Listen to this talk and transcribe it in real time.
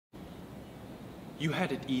You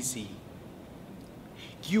had it easy.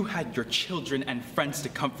 You had your children and friends to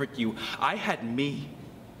comfort you. I had me.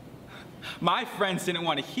 My friends didn't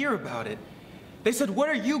want to hear about it. They said, what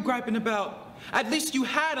are you griping about? At least you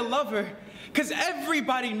had a lover. Because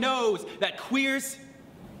everybody knows that queers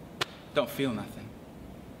don't feel nothing.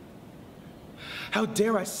 How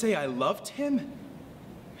dare I say I loved him?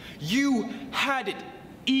 You had it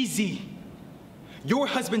easy. Your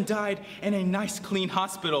husband died in a nice, clean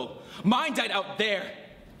hospital. Mine died out there,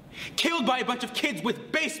 killed by a bunch of kids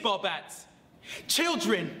with baseball bats.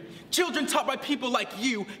 Children taught by people like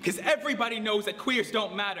you, because everybody knows that queers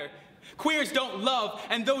don't matter. Queers don't love,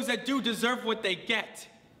 and those that do deserve what they get.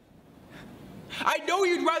 I know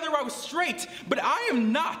you'd rather I was straight, but I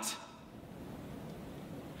am not.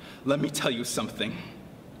 Let me tell you something.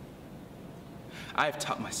 I have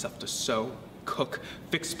taught myself to sew, cook,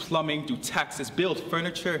 fix plumbing, do taxes, build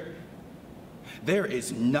furniture. There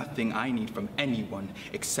is nothing I need from anyone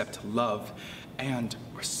except love and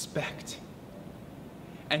respect.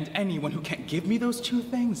 And anyone who can't give me those two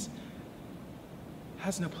things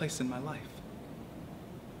has no place in my life.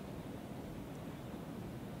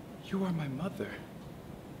 You are my mother.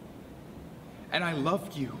 And I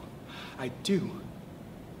love you. I do.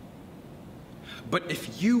 But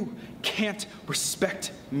if you can't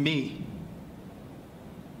respect me,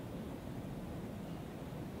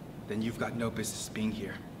 then you've got no business being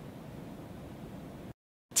here.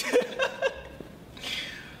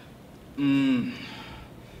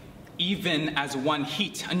 Even as one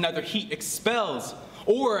heat, another heat expels.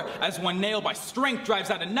 Or as one nail by strength drives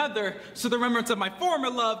out another, so the remembrance of my former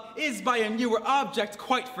love is by a newer object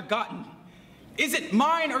quite forgotten. Is it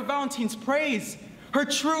mine or Valentine's praise, her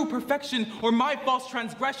true perfection, or my false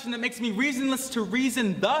transgression that makes me reasonless to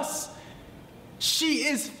reason thus? She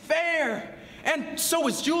is fair, and so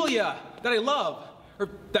is Julia, that I love, or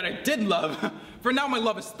that I did love, for now my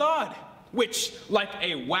love is thawed, which, like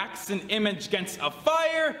a waxen image against a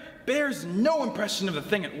fire, bears no impression of the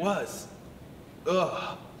thing it was.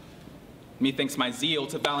 Ugh. Methinks my zeal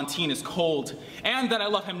to Valentine is cold, and that I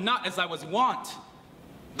love him not as I was wont.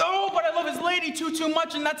 Oh, but I love his lady too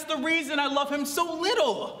much, and that's the reason I love him so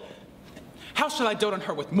little. How shall I dote on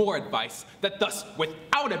her with more advice, that thus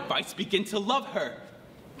without advice begin to love her?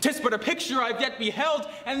 'Tis but a picture I've yet beheld,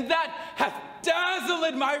 and that hath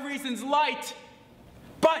dazzled my reason's light.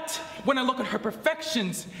 But when I look at her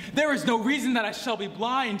perfections, there is no reason that I shall be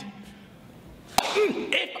blind.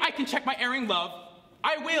 If I can check my erring love,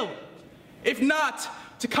 I will. If not,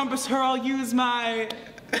 to compass her, I'll use my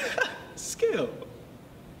skill.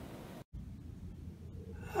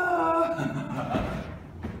 Can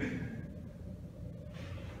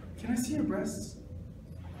I see your breasts?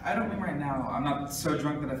 I don't mean right now. I'm not so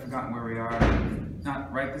drunk that I've forgotten where we are. Not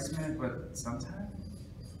right this minute, but sometime.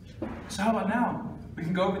 So how about now? We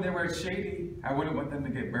can go over there where it's shady. I wouldn't want them to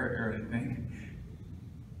get burnt or anything.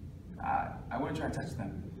 I wouldn't try to touch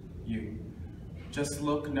them. You. Just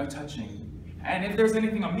look, no touching. And if there's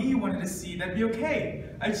anything on me you wanted to see, that'd be okay.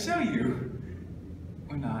 I'd show you.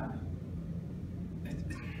 Or not.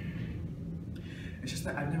 It's just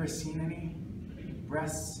that I've never seen any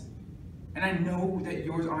breasts. And I know that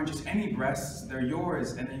yours aren't just any breasts, they're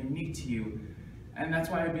yours and they're unique to you. And that's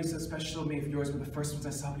why it'd be so special to me if yours were the first ones I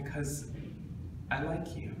saw, because I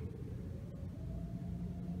like you.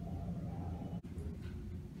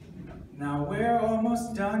 Now we're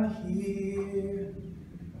almost done here.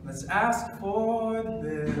 Let's ask for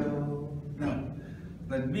the bill. No,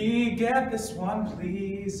 let me get this one,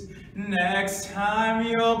 please. Next time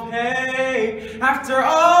you'll pay. After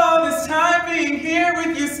all this time being here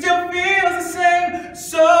with you still feels the same.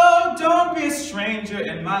 So don't be a stranger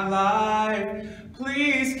in my life.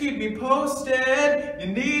 Please keep me posted. You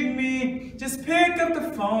need me, just pick up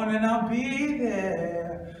the phone and I'll be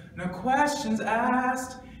there. No questions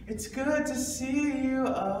asked. It's good to see you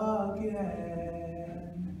again.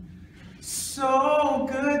 So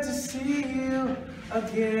good to see you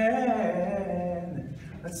again.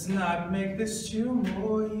 Let's not make this 2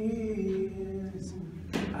 more years.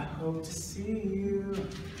 I hope to see you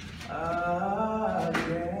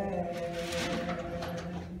again.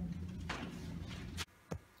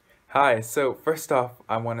 Hi, so first off,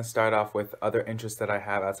 I want to start off with other interests that I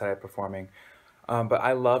have outside of performing. But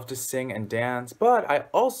I love to sing and dance, but I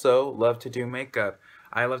also love to do makeup.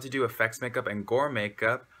 I love to do effects makeup and gore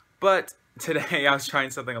makeup, but today I was trying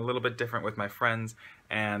something a little bit different with my friends,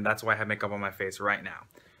 and that's why I have makeup on my face right now.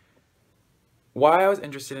 Why I was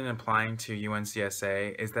interested in applying to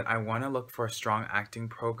UNCSA is that I want to look for a strong acting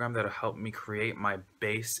program that'll help me create my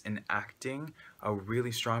base in acting, a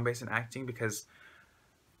really strong base in acting, because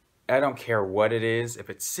I don't care what it is, if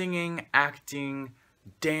it's singing, acting,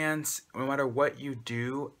 dance, no matter what you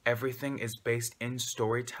do, everything is based in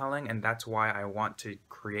storytelling, and that's why I want to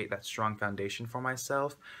create that strong foundation for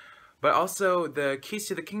myself. But also, the Keys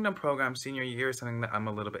to the Kingdom program senior year is something that I'm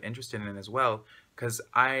a little bit interested in as well, because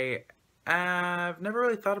I have never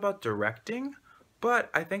really thought about directing, but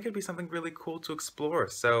I think it'd be something really cool to explore.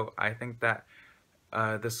 So I think that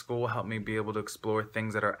the school will help me be able to explore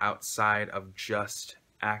things that are outside of just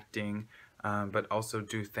acting, but also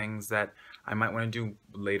do things that I might want to do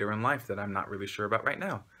later in life that I'm not really sure about right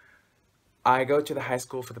now. I go to the High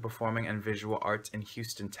School for the Performing and Visual Arts in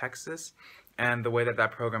Houston, Texas. And the way that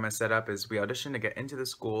that program is set up is we audition to get into the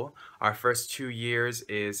school. Our first 2 years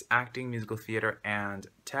is acting, musical theater, and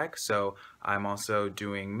tech. So I'm also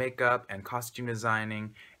doing makeup and costume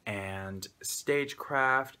designing and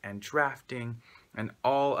stagecraft and drafting and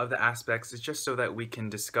all of the aspects. It's just so that we can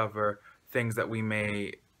discover things that we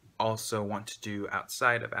may also want to do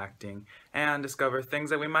outside of acting and discover things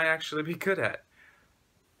that we might actually be good at.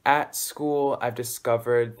 At school, I've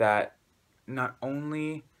discovered that not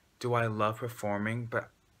only do I love performing,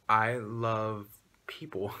 but I love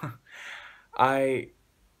people. I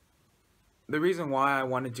The reason why I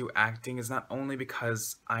want to do acting is not only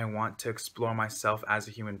because I want to explore myself as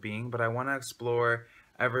a human being, but I want to explore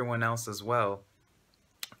everyone else as well.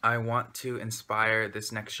 I want to inspire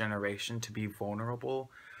this next generation to be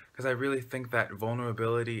vulnerable because I really think that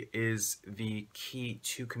vulnerability is the key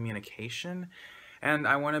to communication. And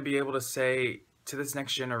I want to be able to say to this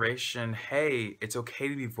next generation, hey, it's okay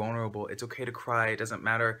to be vulnerable. It's okay to cry. It doesn't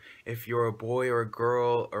matter if you're a boy or a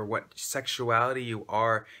girl or what sexuality you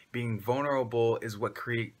are. Being vulnerable is what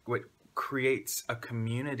creates a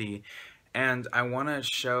community. And I want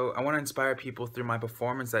to inspire people through my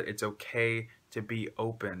performance that it's okay to be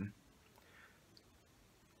open.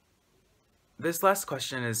 This last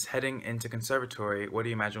question is, heading into conservatory, what do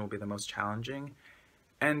you imagine will be the most challenging?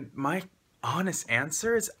 And my honest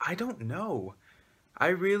answer is, I don't know. I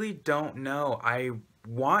really don't know. I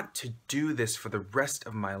want to do this for the rest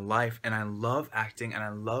of my life, and I love acting and I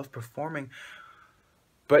love performing.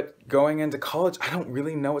 But going into college, I don't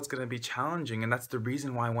really know what's going to be challenging, and that's the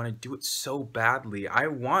reason why I want to do it so badly. I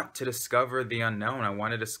want to discover the unknown. I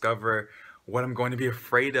want to discover what I'm going to be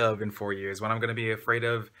afraid of in 4 years, what I'm going to be afraid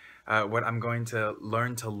of, what I'm going to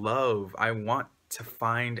learn to love. I want to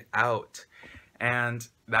find out, and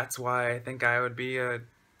that's why I think I would be a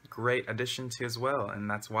great addition to as well, and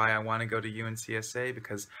that's why I want to go to UNCSA,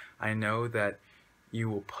 because I know that you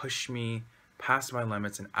will push me past my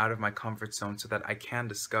limits and out of my comfort zone so that I can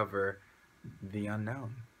discover the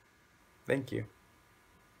unknown. Thank you.